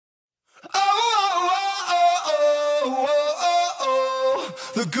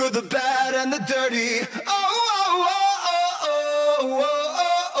the good, the bad, and the dirty.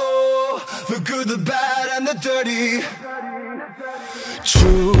 The good, the bad, and the dirty.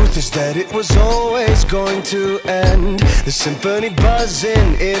 Truth is that it was always going to end. The symphony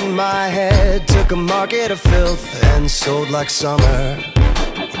buzzing in my head took a market of filth and sold like summer.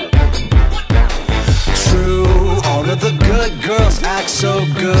 True, all of the good girls act so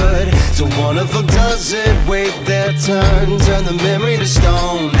good, so one of them doesn't wait their turn. Turn the memory to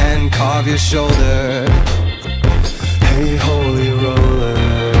stone and carve your shoulder. Hey, holy roller.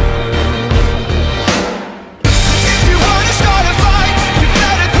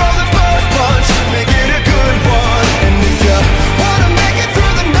 Make it a good one. And if you wanna make it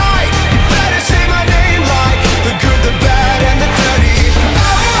through the night, you better say my name like the good, the bad, and the dirty.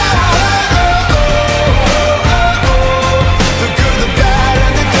 The good, the bad,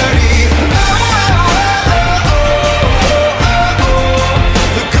 and the dirty.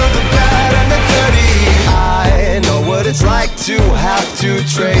 The good, the bad, and the dirty. I know what it's like to have to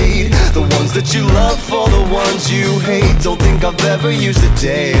trade the ones that you love for the ones you hate. Don't think I've ever used a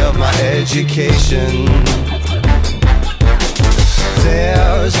day of my education.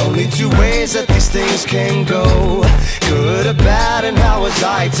 There's only two ways that these things can go, good or bad, and how was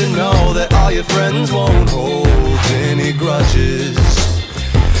I to know that all your friends won't hold any grudges?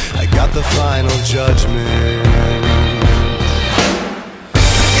 I got the final judgment.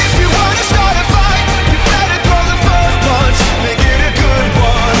 If you wanna start a fight, you better throw the first punch. Make it a good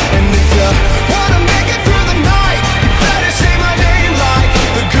one. And if you wanna make it through the night, you better say my name like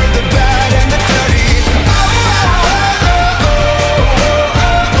the good, the bad, and the dirty.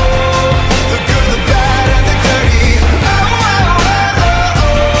 The good, the bad, and the dirty.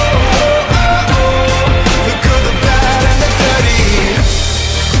 The good, the bad, and the dirty.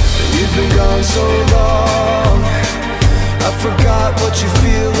 You've been gone so long, I forgot what you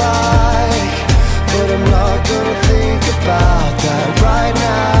feel like, but I'm not gonna think about that right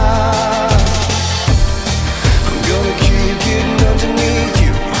now. I'm gonna keep getting